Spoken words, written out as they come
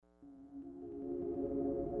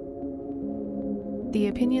The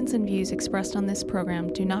opinions and views expressed on this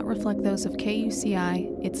program do not reflect those of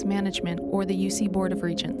KUCI, its management, or the UC Board of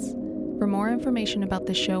Regents. For more information about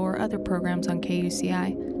the show or other programs on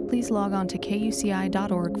KUCI, please log on to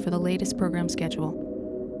kuci.org for the latest program schedule.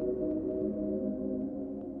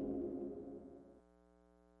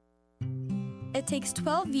 It takes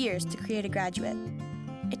 12 years to create a graduate.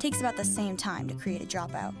 It takes about the same time to create a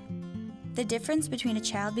dropout. The difference between a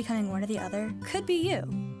child becoming one or the other could be you.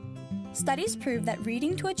 Studies prove that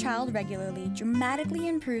reading to a child regularly dramatically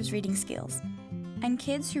improves reading skills, and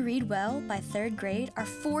kids who read well by 3rd grade are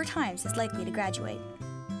 4 times as likely to graduate.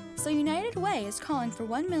 So United Way is calling for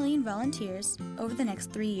 1 million volunteers over the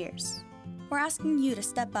next 3 years. We're asking you to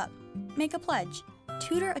step up, make a pledge,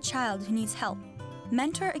 tutor a child who needs help,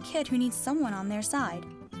 mentor a kid who needs someone on their side,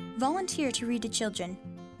 volunteer to read to children,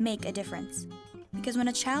 make a difference. Because when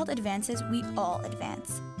a child advances, we all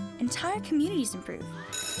advance. Entire communities improve.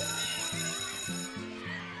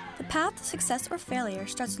 The path to success or failure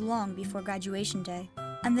starts long before graduation day,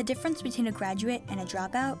 and the difference between a graduate and a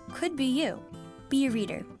dropout could be you. Be a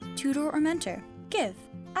reader, tutor or mentor, give,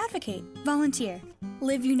 advocate, volunteer,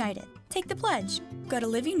 live united. Take the pledge. Go to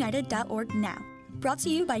liveunited.org now. Brought to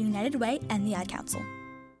you by United Way and the Ad Council.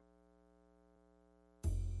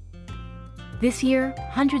 This year,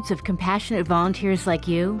 hundreds of compassionate volunteers like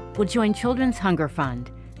you will join Children's Hunger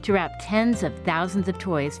Fund to wrap tens of thousands of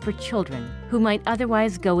toys for children who might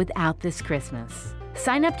otherwise go without this Christmas.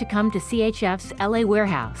 Sign up to come to CHF's LA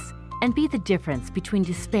warehouse and be the difference between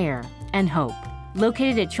despair and hope.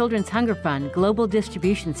 Located at Children's Hunger Fund Global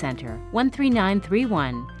Distribution Center,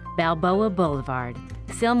 13931 Balboa Boulevard,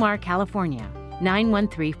 Silmar, California,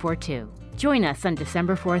 91342. Join us on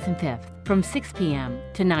December 4th and 5th from 6 p.m.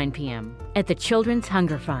 to 9 p.m. at the Children's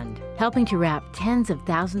Hunger Fund, helping to wrap tens of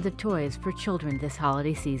thousands of toys for children this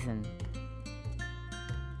holiday season.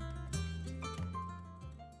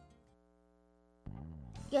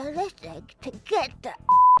 You're listening to Get the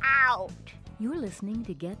Out. You're listening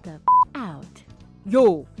to Get the Out.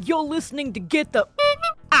 Yo, you're listening to Get the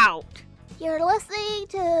Out. You're listening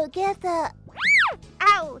to Get the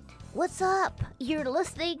Out. What's up? You're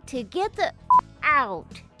listening to Get the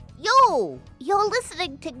Out. Yo, you're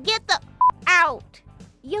listening to Get the Out.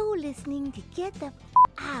 You're listening to Get the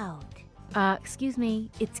Out. Excuse me,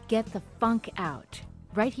 it's Get the Funk Out,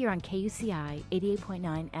 right here on KUCI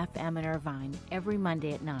 88.9 FM in Irvine, every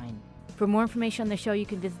Monday at 9. For more information on the show, you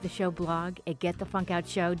can visit the show blog at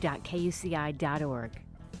getthefunkoutshow.kuci.org.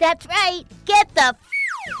 That's right, get the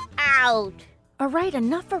out. All right,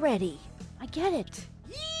 enough already. I get it.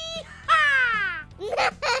 Yeehaw!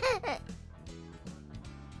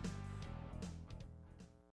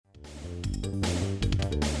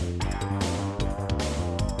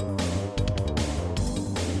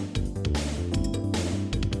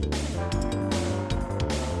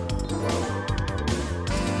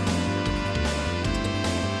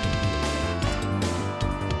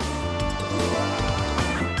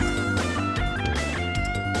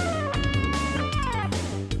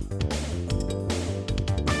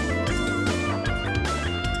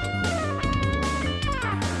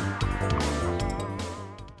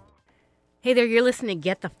 Hey there, you're listening to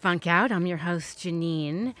Get the Funk Out. I'm your host,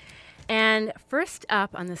 Janine. And first up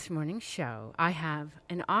on this morning's show, I have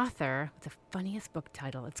an author with the funniest book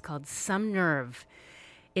title. It's called Some Nerve.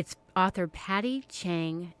 It's author Patty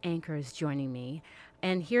Chang Anchor is joining me.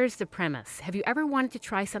 And here's the premise. Have you ever wanted to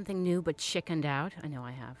try something new but chickened out? I know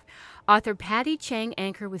I have. Author Patty Chang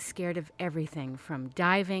Anchor was scared of everything from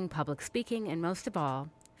diving, public speaking, and most of all,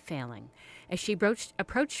 failing. As she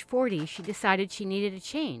approached 40, she decided she needed a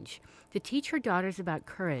change. To teach her daughters about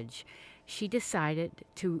courage, she decided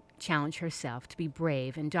to challenge herself to be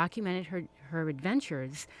brave and documented her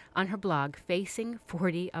adventures on her blog, Facing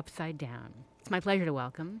 40 Upside Down. It's my pleasure to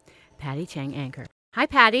welcome Patty Chang Anchor. Hi,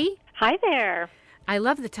 Patty. Hi there. I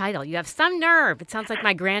love the title. You have some nerve. It sounds like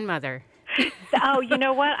my grandmother. Oh, you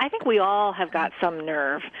know what? I think we all have got some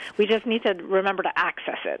nerve. We just need to remember to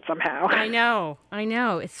access it somehow. I know.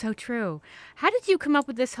 It's so true. How did you come up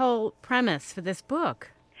with this whole premise for this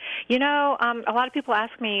book? You know, a lot of people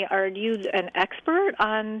ask me, are you an expert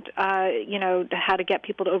on, how to get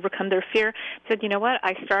people to overcome their fear? I said, you know what?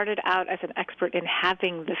 I started out as an expert in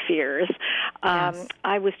having the fears. Yes.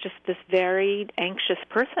 I was just this very anxious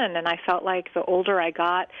person, and I felt like the older I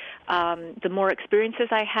got, the more experiences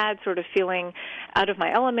I had, sort of feeling out of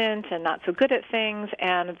my element and not so good at things,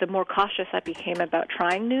 and the more cautious I became about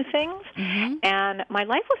trying new things. Mm-hmm. And my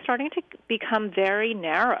life was starting to become very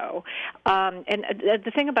narrow. And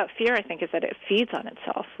the thing about fear, I think, is that it feeds on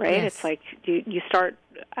itself, right? Yes. It's like you start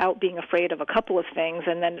out being afraid of a couple of things,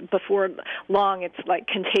 and then before long, it's like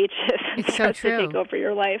contagious. It's so true. To take over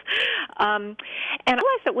your life. And I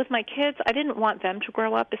realized that with my kids, I didn't want them to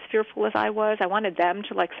grow up as fearful as I was. I wanted them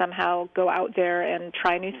to like somehow go out there and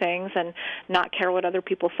try new things and not care what other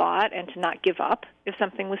people thought, and to not give up if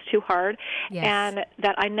something was too hard. Yes. And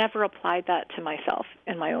that I never applied that to myself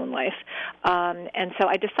in my own life. And so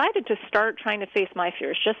I decided to start trying to face my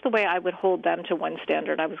fears just the way I would hold them to one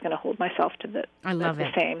standard. I was going to hold myself to the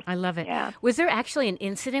same. I love it. Yeah. Was there actually an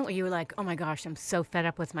incident where you were like, oh my gosh, I'm so fed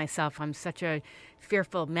up with myself. I'm such a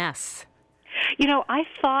fearful mess? You know, I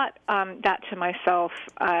thought that to myself,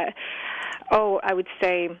 I would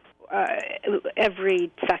say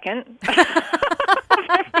every second.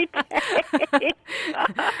 Every day.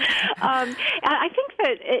 And I think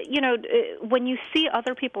that, when you see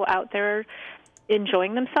other people out there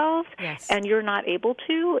enjoying themselves, yes, and you're not able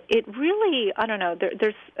to, it really, I don't know,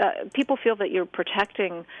 there's people feel that you're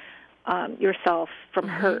protecting yourself from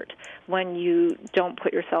hurt when you don't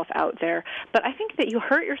put yourself out there. But I think that you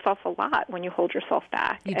hurt yourself a lot when you hold yourself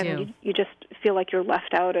back. You and do. You just feel like you're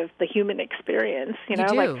left out of the human experience. You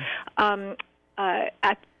know, do.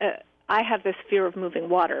 I have this fear of moving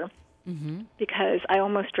water. Mm-hmm. Because I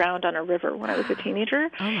almost drowned on a river when I was a teenager.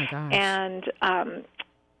 Oh, my gosh. And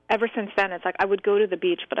ever since then, it's like I would go to the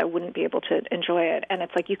beach, but I wouldn't be able to enjoy it. And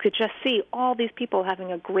it's like you could just see all these people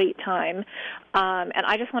having a great time. And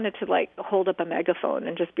I just wanted to, like, hold up a megaphone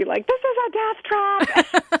and just be like, this is a death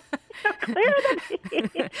trap! Clear the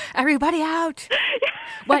beach! Everybody out!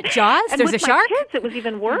 What, Jaws? And There's a with shark? my kids, it was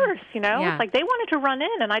even worse, you know? Yeah. It's like they wanted to run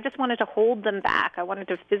in, and I just wanted to hold them back. I wanted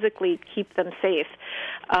to physically keep them safe.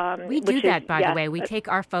 We do that, by the way. We take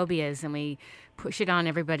our phobias and we push it on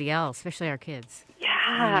everybody else, especially our kids.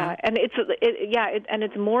 Yeah, and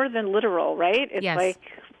it's more than literal, right? It's yes. like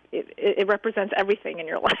it represents everything in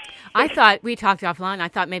your life. I thought, we talked offline, I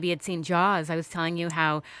thought maybe you'd seen Jaws. I was telling you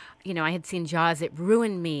how, I had seen Jaws. It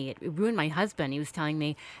ruined me. It ruined my husband, he was telling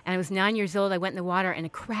me. And I was 9 years old. I went in the water, and a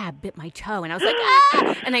crab bit my toe. And I was like,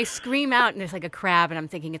 ah! And I scream out, and there's like a crab, and I'm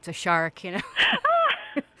thinking it's a shark,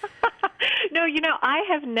 No, I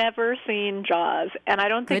have never seen Jaws, and I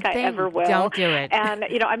don't think Good thing. I ever will. Don't do it. And,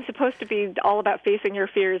 I'm supposed to be all about facing your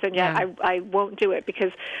fears, and yet I won't do it,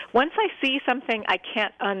 because once I see something, I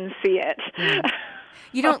can't unsee it. Yeah.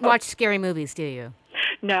 You don't watch scary movies, do you?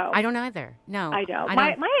 No. I don't either. No. I don't.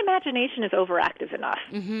 My imagination is overactive enough.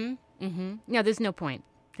 Mm-hmm. Mm-hmm. No, there's no point.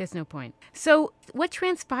 There's no point. So what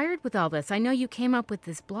transpired with all this? I know you came up with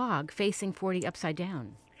this blog, Facing 40 Upside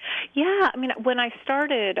Down. Yeah, I mean, when I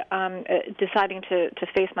started deciding to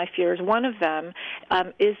face my fears, one of them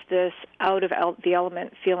is this out of the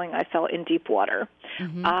element feeling I felt in deep water.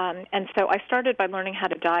 Mm-hmm. And so I started by learning how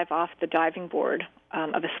to dive off the diving board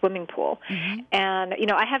of a swimming pool. Mm-hmm. And,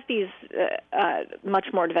 I have these much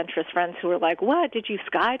more adventurous friends who are like, what, did you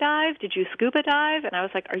skydive? Did you scuba dive? And I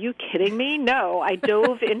was like, are you kidding me? No, I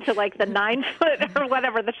dove into like the 9-foot or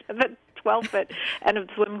whatever, the 12-foot end of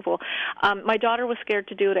the swimming pool. My daughter was scared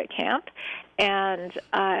to do it at camp, and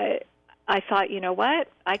I thought, you know what?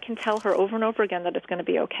 I can tell her over and over again that it's going to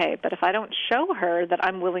be okay, but if I don't show her that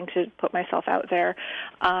I'm willing to put myself out there,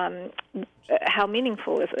 how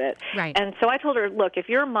meaningful is it? Right. And so I told her, look, if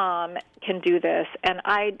your mom can do this, and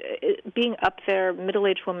being up there,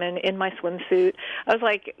 middle-aged woman in my swimsuit, I was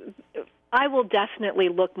like, I will definitely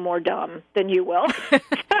look more dumb than you will.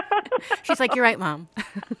 She's like, you're right, Mom.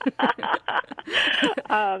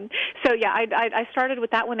 I started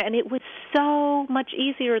with that one, and it was so much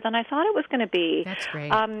easier than I thought it was going to be. That's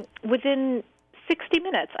great. Within 60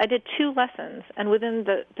 minutes, I did 2 lessons, and within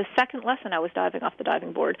the second lesson, I was diving off the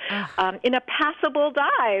diving board in a passable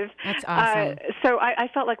dive. That's awesome. So I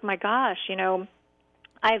felt like, my gosh,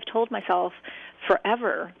 I've told myself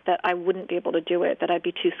forever that I wouldn't be able to do it, that I'd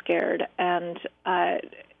be too scared, and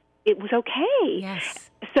it was okay. Yes.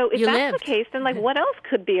 So if You that's lived. the case, then what else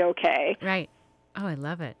could be okay? Right. Oh, I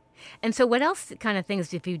love it. And so what else kind of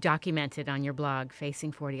things have you documented on your blog,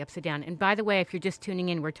 Facing 40 Upside Down? And by the way, if you're just tuning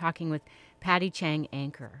in, we're talking with Patty Chang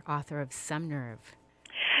Anchor, author of Some Nerve.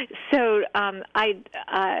 So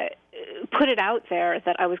I put it out there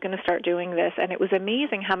that I was going to start doing this, and it was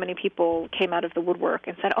amazing how many people came out of the woodwork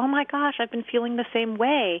and said, oh, my gosh, I've been feeling the same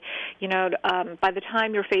way. By the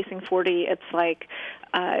time you're facing 40, it's like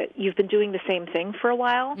you've been doing the same thing for a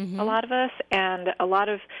while, a lot of us, and a lot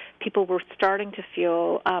of people were starting to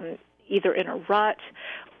feel either in a rut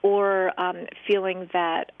or feeling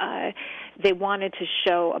that they wanted to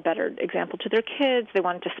show a better example to their kids. They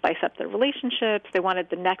wanted to spice up their relationships. They wanted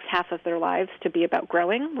the next half of their lives to be about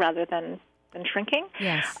growing rather than than shrinking.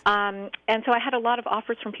 Yes. And so I had a lot of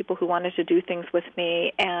offers from people who wanted to do things with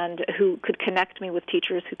me and who could connect me with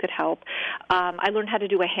teachers who could help. I learned how to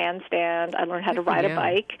do a handstand. I learned how to ride a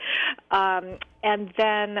bike. And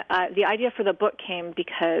then the idea for the book came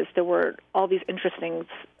because there were all these interesting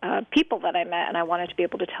people that I met, and I wanted to be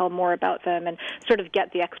able to tell more about them and sort of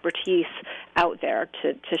get the expertise out there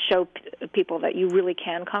to show people that you really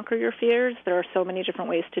can conquer your fears. There are so many different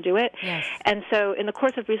ways to do it. Yes. And so in the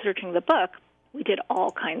course of researching the book, we did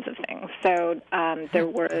all kinds of things. So there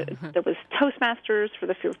was Toastmasters for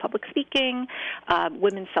the fear of public speaking,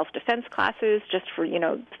 women's self-defense classes just for,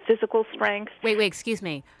 physical strength. Wait, excuse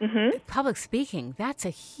me. Mm-hmm. Public speaking, that's a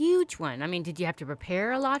huge one. I mean, did you have to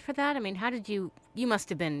prepare a lot for that? I mean, how did you must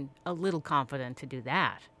have been a little confident to do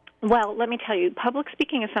that. Well, let me tell you, public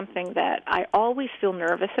speaking is something that I always feel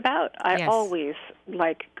nervous about. I always,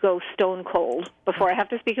 go stone cold before I have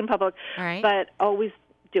to speak in public, but always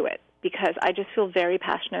do it, because I just feel very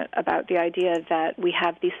passionate about the idea that we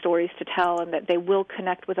have these stories to tell and that they will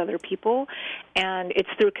connect with other people, and it's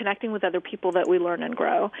through connecting with other people that we learn and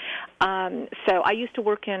grow. So I used to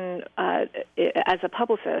work as a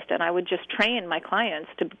publicist, and I would just train my clients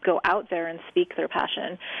to go out there and speak their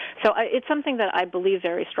passion. So it's something that I believe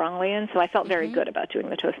very strongly in, so I felt very good about doing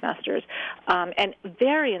the Toastmasters, and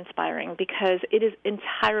very inspiring because it is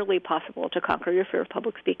entirely possible to conquer your fear of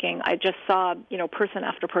public speaking. I just saw, person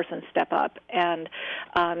after person step up, and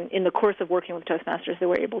in the course of working with Toastmasters, they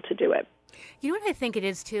were able to do it. You know what I think it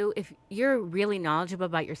is, too? If you're really knowledgeable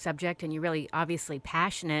about your subject and you're really obviously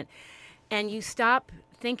passionate, and you stop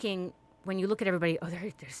thinking when you look at everybody,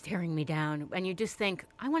 they're staring me down, and you just think,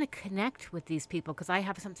 I want to connect with these people because I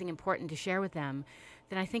have something important to share with them,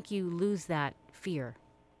 then I think you lose that fear.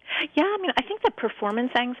 Yeah, I mean, I think that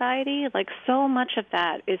performance anxiety, so much of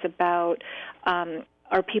that is about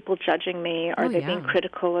are people judging me? Are they being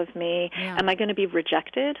critical of me? Yeah. Am I going to be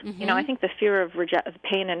rejected? Mm-hmm. I think the fear of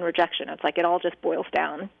pain and rejection, it's like it all just boils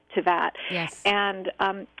down to that. Yes. And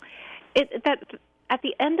that at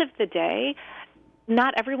the end of the day,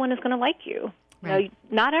 not everyone is going to like you. Right.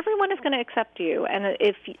 Not everyone is going to accept you. And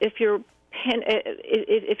if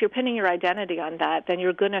you're pinning your identity on that, then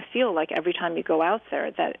you're going to feel like every time you go out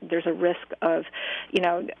there that there's a risk of,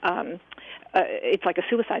 it's like a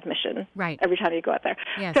suicide mission every time you go out there.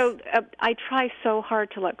 Yes. So I try so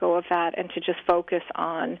hard to let go of that and to just focus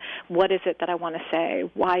on what is it that I want to say,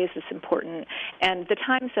 why is this important, and the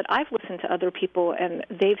times that I've listened to other people and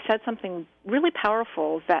they've said something really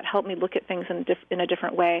powerful that helped me look at things in a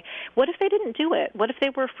different way. What if they didn't do it? What if they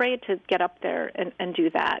were afraid to get up there and do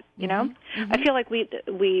that, Mm-hmm. I feel like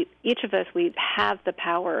we each of us, we have the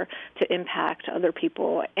power to impact other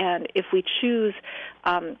people, and if we choose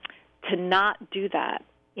to not do that,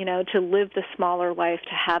 to live the smaller life,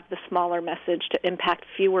 to have the smaller message, to impact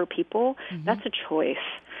fewer people, that's a choice.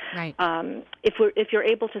 Right. If you're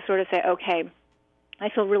able to sort of say, okay, I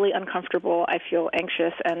feel really uncomfortable, I feel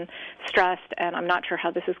anxious and stressed, and I'm not sure how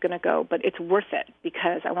this is going to go, but it's worth it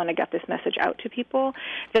because I want to get this message out to people,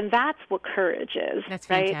 then that's what courage is. That's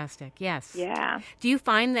right? fantastic. Yes. Yeah. Do you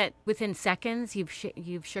find that within seconds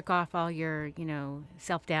you've shook off all your,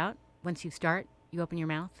 self-doubt once you open your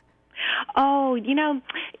mouth? Oh,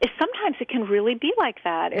 sometimes it can really be like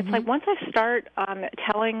that. It's like once I start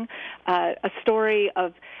telling a story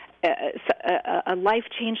of a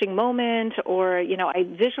life-changing moment, or I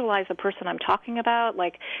visualize a person I'm talking about.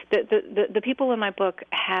 Like the people in my book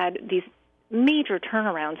had these major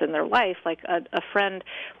turnarounds in their life. Like a friend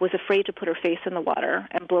was afraid to put her face in the water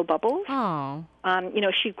and blow bubbles. Oh.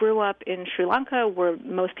 She grew up in Sri Lanka where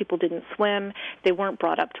most people didn't swim. They weren't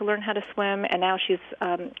brought up to learn how to swim, and now she's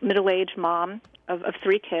a middle-aged mom of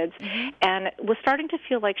 3 kids, and was starting to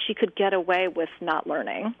feel like she could get away with not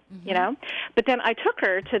learning, But then I took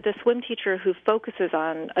her to the swim teacher who focuses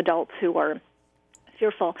on adults who are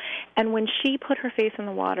fearful, and when she put her face in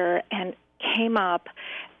the water and came up,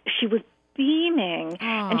 she was beaming.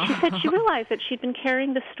 And she said she realized that she'd been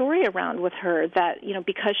carrying this story around with her that,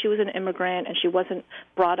 because she was an immigrant and she wasn't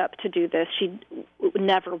brought up to do this, she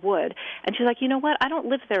never would. And she's like, you know what? I don't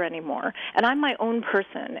live there anymore. And I'm my own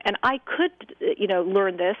person. And I could,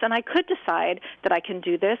 learn this, and I could decide that I can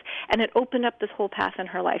do this. And it opened up this whole path in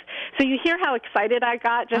her life. So you hear how excited I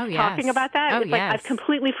got just talking about that? It's like I've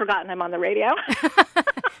completely forgotten I'm on the radio.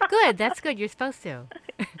 Good. That's good. You're supposed to.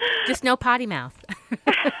 Just no potty mouth.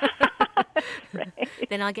 Right.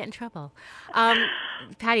 Then I'll get in trouble.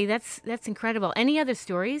 Patty, that's incredible. Any other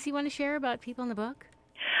stories you want to share about people in the book?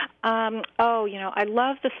 I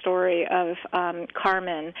love the story of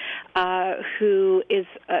Carmen, who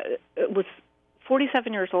was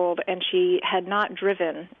 47 years old, and she had not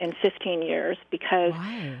driven in 15 years because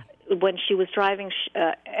when she was driving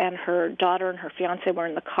and her daughter and her fiance were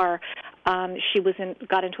in the car, she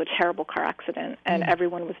got into a terrible car accident, and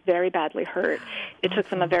everyone was very badly hurt. It took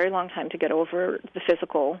them a very long time to get over the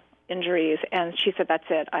physical injuries, and she said, "That's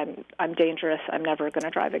it. I'm dangerous. I'm never going to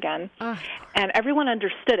drive again." And everyone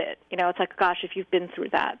understood it. It's like, gosh, if you've been through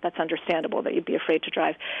that, that's understandable that you'd be afraid to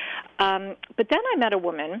drive. But then I met a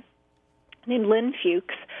woman named Lynn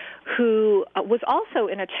Fuchs, who was also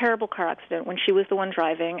in a terrible car accident when she was the one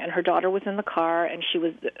driving, and her daughter was in the car, and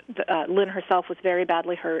Lynn herself was very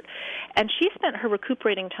badly hurt. And she spent her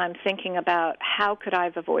recuperating time thinking about how could I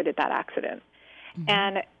have avoided that accident.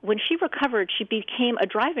 And when she recovered, she became a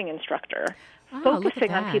driving instructor,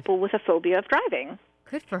 focusing on people with a phobia of driving.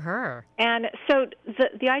 Good for her. And so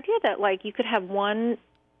the idea that, like, you could have one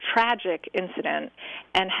tragic incident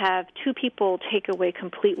and have two people take away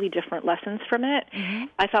completely different lessons from it,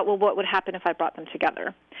 I thought, well, what would happen if I brought them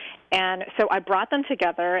together? And so I brought them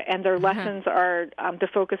together, and their lessons are the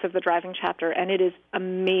focus of the driving chapter, and it is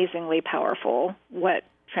amazingly powerful what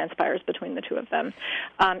transpires between the two of them.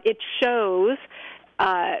 It shows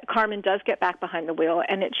Carmen does get back behind the wheel,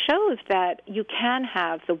 and it shows that you can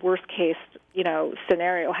have the worst case,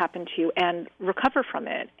 scenario happen to you and recover from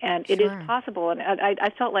it, and it is possible. And I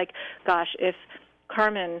felt like, gosh, if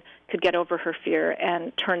Carmen could get over her fear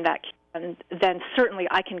and turn that key, and then certainly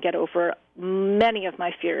I can get over many of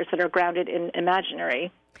my fears that are grounded in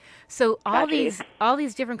imaginary. So all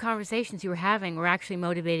these different conversations you were having were actually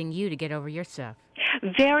motivating you to get over your stuff.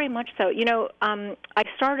 Very much so. I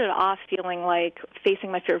started off feeling like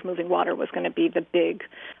facing my fear of moving water was going to be the big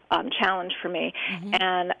challenge for me.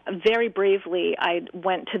 And very bravely, I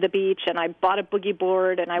went to the beach and I bought a boogie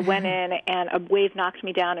board and I went in and a wave knocked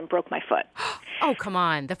me down and broke my foot. Oh, come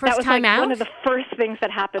on. The first that was time like out? One of the first things that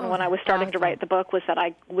happened when I was starting to write the book was that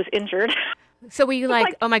I was injured. So were you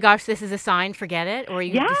like, oh my gosh, this is a sign, forget it? Or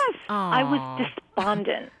you Yes. I was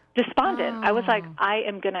despondent. I was like,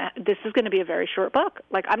 this is going to be a very short book.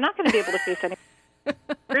 Like, I'm not going to be able to face any.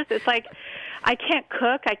 It's like, I can't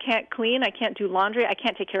cook, I can't clean, I can't do laundry, I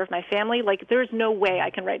can't take care of my family. Like, there's no way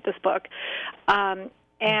I can write this book. And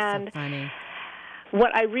so funny.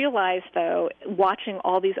 What I realized, though, watching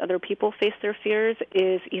all these other people face their fears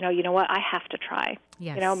is, you know what, I have to try.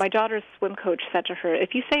 Yes. My daughter's swim coach said to her,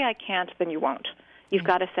 if you say I can't, then you won't. You've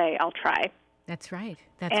got to say, I'll try. That's right.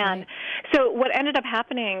 And so what ended up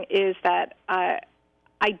happening is that I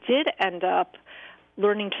did end up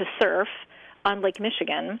learning to surf on Lake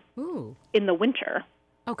Michigan in the winter.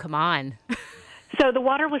 Oh, come on. So the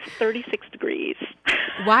water was 36 degrees.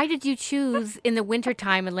 Why did you choose in the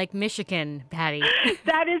wintertime in Lake Michigan, Patty?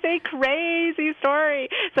 That is a crazy story.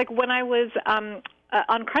 It's like when I was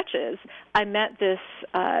on crutches, I met this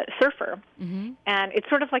surfer, and it's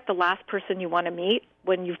sort of like the last person you want to meet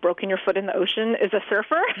when you've broken your foot in the ocean is a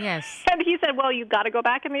surfer. Yes. And he said, well, you've got to go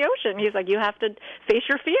back in the ocean. He's like, you have to face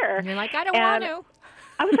your fear. And you're like, I don't want to.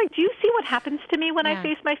 I was like, do you see what happens to me when I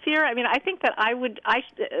face my fear? I mean, I think that I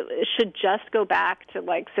should just go back to,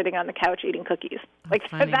 like, sitting on the couch eating cookies. Like,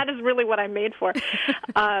 that is really what I'm made for.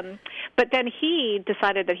 But then he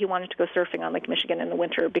decided that he wanted to go surfing on Lake Michigan in the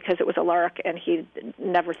winter because it was a lark, and he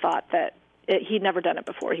never thought that he'd never done it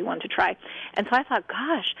before. He wanted to try. And so I thought,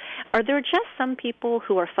 gosh, are there just some people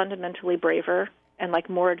who are fundamentally braver and, like,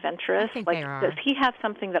 more adventurous? I think like, they are. does he have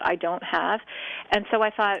something that I don't have? And so I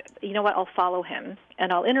thought, you know what, I'll follow him,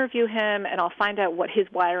 and I'll interview him, and I'll find out what his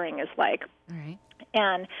wiring is like. All right.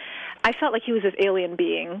 And I felt like he was this alien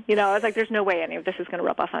being. I was like, there's no way any of this is going to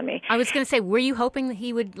rub off on me. I was going to say, were you hoping that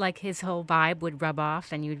he would, like, his whole vibe would rub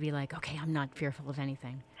off, and you would be like, okay, I'm not fearful of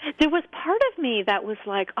anything? There was part of me that was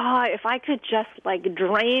like, if I could just, like,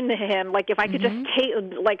 drain him, like, if I could just take,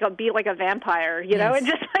 like, be like a vampire, and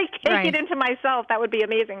just, like, take it into myself, that would be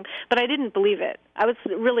amazing. But I didn't believe it. I was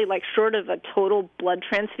really, like, short of a total blood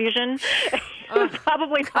transfusion. It was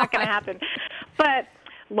probably not going to happen. But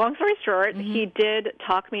long story short, he did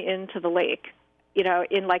talk me into the lake,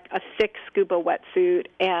 in, like, a thick scuba wetsuit,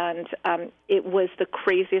 and it was the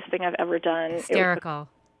craziest thing I've ever done. Hysterical.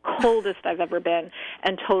 Coldest I've ever been,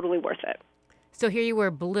 and totally worth it. So here you were,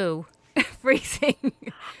 blue, freezing,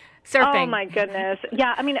 surfing. Oh, my goodness.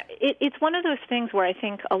 Yeah, I mean, it's one of those things where I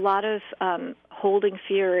think a lot of holding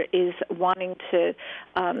fear is wanting to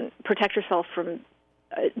protect yourself from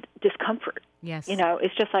discomfort. Yes.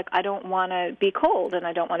 It's just like, I don't want to be cold, and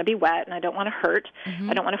I don't want to be wet, and I don't want to hurt.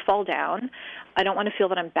 I don't want to fall down. I don't want to feel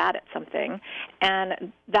that I'm bad at something.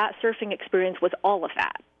 And that surfing experience was all of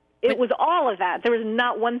that. It was all of that. There was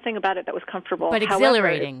not one thing about it that was comfortable. But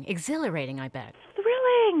exhilarating. Exhilarating, I bet.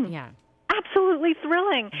 Thrilling. Yeah. absolutely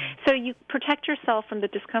thrilling. So you protect yourself from the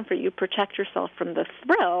discomfort. You protect yourself from the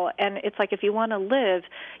thrill. And it's like if you want to live,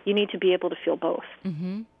 you need to be able to feel both.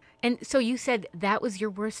 Mm-hmm. And so you said that was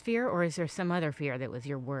your worst fear, or is there some other fear that was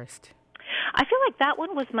your worst? I feel like that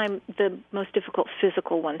one was the most difficult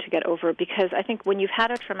physical one to get over, because I think when you've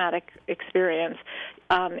had a traumatic experience,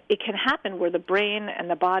 it can happen where the brain and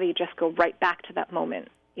the body just go right back to that moment.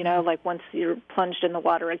 You know, like once you're plunged in the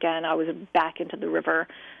water again, I was back into the river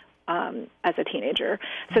as a teenager.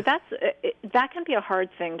 So that can be a hard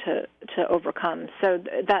thing to overcome. So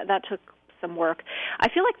that took some work. I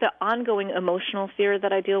feel like the ongoing emotional fear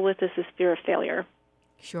that I deal with is this fear of failure.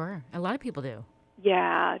 Sure. A lot of people do.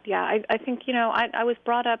 Yeah. I think, I was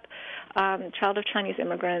brought up, child of Chinese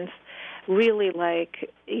immigrants, really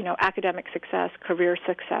like, academic success, career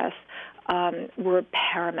success were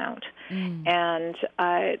paramount. And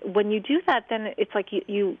when you do that, then it's like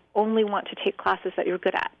you only want to take classes that you're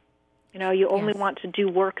good at. You only want to do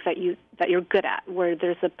work that you're good at, where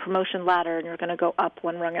there's a promotion ladder and you're going to go up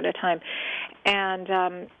one rung at a time.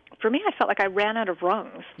 And for me, I felt like I ran out of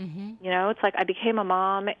rungs. Mm-hmm. It's like I became a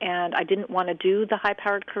mom and I didn't want to do the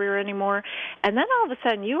high-powered career anymore. And then all of a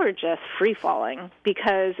sudden you were just free-falling,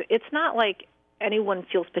 because it's not like anyone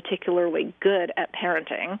feels particularly good at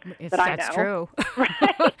parenting that I know. That's true.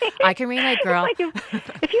 Right? I can relate, girl. It's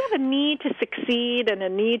like if you have a need to succeed and a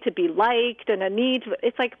need to be liked and a need to,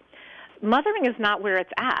 it's like mothering is not where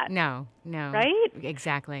it's at. No. Right?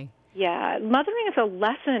 Exactly. Yeah, mothering is a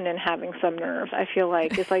lesson in having some nerve, I feel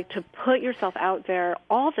like. It's like to put yourself out there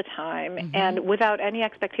all the time and without any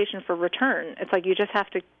expectation for return. It's like you just have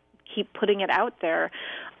to keep putting it out there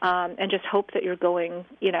and just hope that you're going,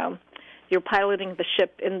 you're piloting the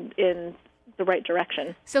ship in the right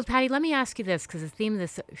direction. So, Patty, let me ask you this, because the theme of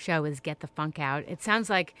this show is Get the Funk Out. It sounds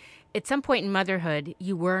like at some point in motherhood,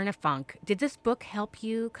 you were in a funk. Did this book help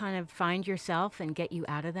you kind of find yourself and get you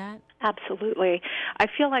out of that? Absolutely. I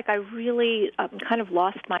feel like I really kind of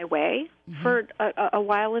lost my way for a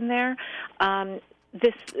while in there.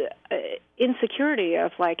 This insecurity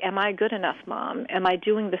of like, am I good enough, Mom? Am I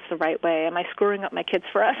doing this the right way? Am I screwing up my kids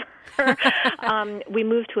forever? We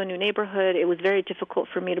moved to a new neighborhood. It was very difficult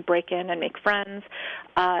for me to break in and make friends.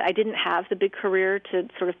 I didn't have the big career to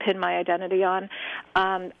sort of pin my identity on.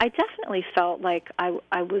 I definitely felt like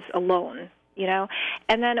I was alone.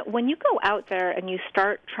 And then when you go out there and you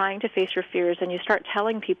start trying to face your fears and you start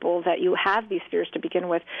telling people that you have these fears to begin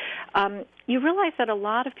with, you realize that a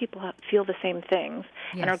lot of people feel the same things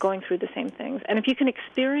and are going through the same things. And if you can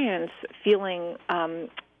experience feeling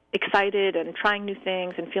excited and trying new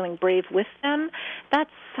things and feeling brave with them,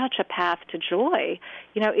 that's such a path to joy.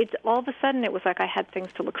 It's all of a sudden it was like I had things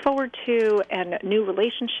to look forward to and new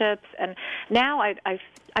relationships, and now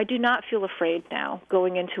I do not feel afraid now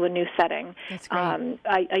going into a new setting. That's great.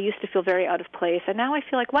 I used to feel very out of place, and now I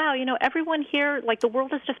feel like, wow, everyone here, like the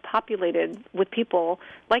world is just populated with people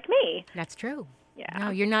like me. That's true. Yeah. No,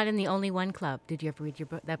 you're not in the Only One Club. Did you ever read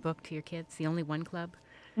that book to your kids, The Only One Club?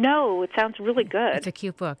 No, it sounds really good. It's a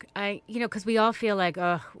cute book. Because we all feel like,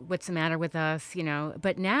 oh, what's the matter with us,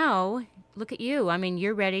 But now, look at you. I mean,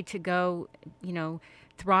 you're ready to go,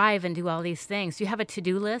 thrive and do all these things. Do you have a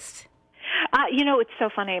to-do list? It's so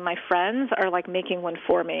funny. My friends are like making one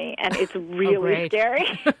for me, and it's really scary.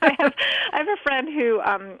 I have a friend who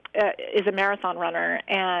is a marathon runner,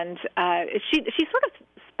 and she sort of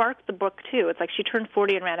sparked the book too. It's like she turned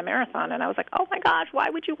 40 and ran a marathon, and I was like, oh my gosh, why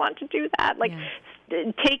would you want to do that? Like,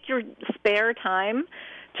 take your spare time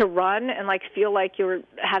to run and like feel like you're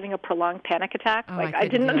having a prolonged panic attack. Oh, I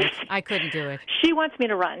didn't understand. I couldn't do it. She wants me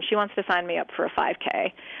to run. She wants to sign me up for a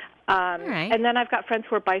 5K. Right. And then I've got friends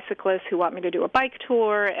who are bicyclists who want me to do a bike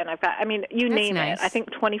tour, and you name it. I think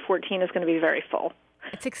 2014 is going to be very full.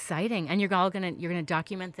 It's exciting, and you're gonna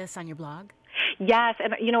document this on your blog? Yes,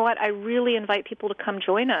 and you know what? I really invite people to come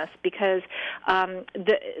join us, because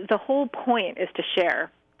the whole point is to share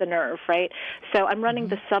the nerve, right? So I'm running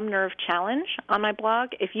the Some Nerve Challenge on my blog.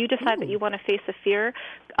 If you decide that you want to face a fear,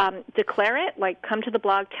 declare it, like come to the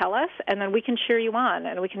blog, tell us, and then we can cheer you on,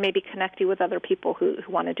 and we can maybe connect you with other people who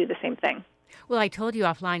want to do the same thing. Well, I told you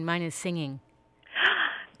offline, mine is singing.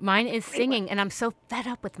 Mine is singing, and I'm so fed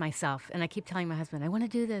up with myself. And I keep telling my husband, I want to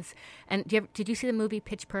do this. And did you see the movie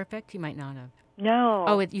Pitch Perfect? You might not have. No.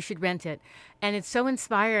 Oh, you should rent it. And it's so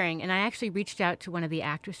inspiring. And I actually reached out to one of the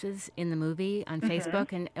actresses in the movie on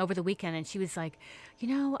Facebook and over the weekend, and she was like,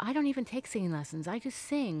 I don't even take singing lessons. I just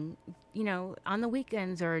sing, on the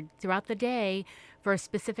weekends or throughout the day for a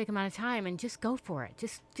specific amount of time, and just go for it.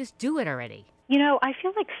 Just do it already. I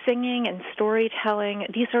feel like singing and storytelling,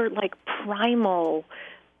 these are like primal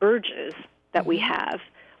urges that we have,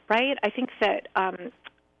 right? I think that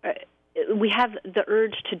we have the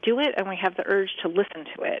urge to do it, and we have the urge to listen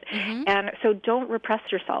to it. Mm-hmm. And so don't repress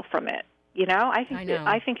yourself from it.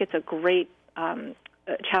 I think it's a great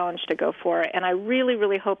challenge to go for, and I really,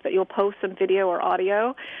 really hope that you'll post some video or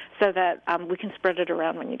audio so that we can spread it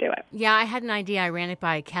around when you do it. Yeah, I had an idea. I ran it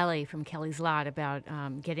by Kelly from Kelly's Lot about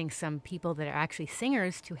getting some people that are actually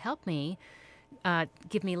singers to help me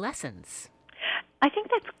give me lessons. I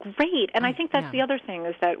think that's great, and I think that's the other thing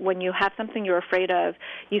is that when you have something you're afraid of,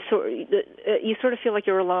 you sort of feel like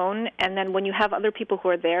you're alone, and then when you have other people who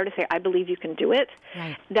are there to say, I believe you can do it,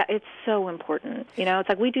 right. That it's so important. It's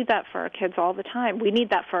like we do that for our kids all the time. We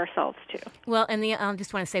need that for ourselves, too. Well, and I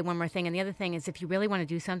just want to say one more thing, and the other thing is if you really want to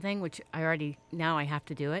do something, which I have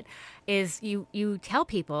to do it, is you tell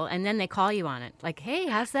people, and then they call you on it. Like, hey,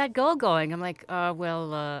 how's that goal going? I'm like, but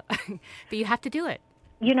you have to do it.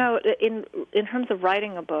 In terms of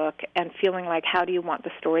writing a book and feeling like how do you want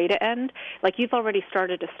the story to end, like you've already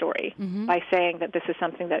started a story by saying that this is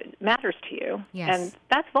something that matters to you. Yes. And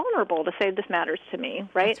that's vulnerable to say this matters to me,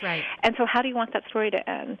 right? That's right. And so how do you want that story to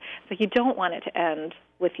end? So you don't want it to end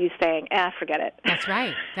with you saying, forget it. That's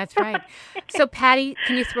right. That's right. So, Patty,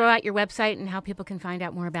 can you throw out your website and how people can find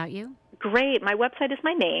out more about you? Great. My website is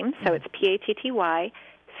my name, so it's PattyChanganker,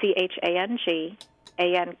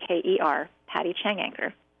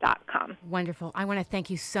 PattyChanganker.com. Wonderful. I want to thank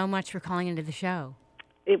you so much for calling into the show.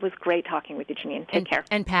 It was great talking with you, Janine. Take care.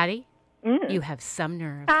 And Patty, you have some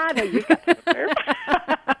nerve. No, you've got some nerve.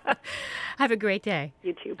 Have a great day.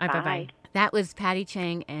 You too. Bye. Bye-bye. That was Patty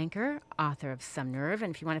Chang Anker, author of Some Nerve.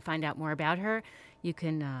 And if you want to find out more about her, you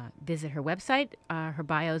can visit her website. Her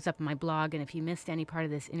bio is up on my blog. And if you missed any part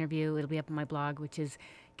of this interview, it'll be up on my blog, which is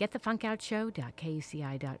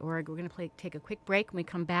getthefunkoutshow.kuci.org. We're going to take a quick break. When we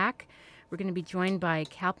come back, we're going to be joined by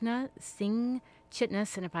Kalpana Singh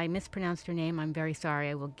Chitnis. And if I mispronounced her name, I'm very sorry.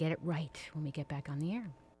 I will get it right when we get back on the air.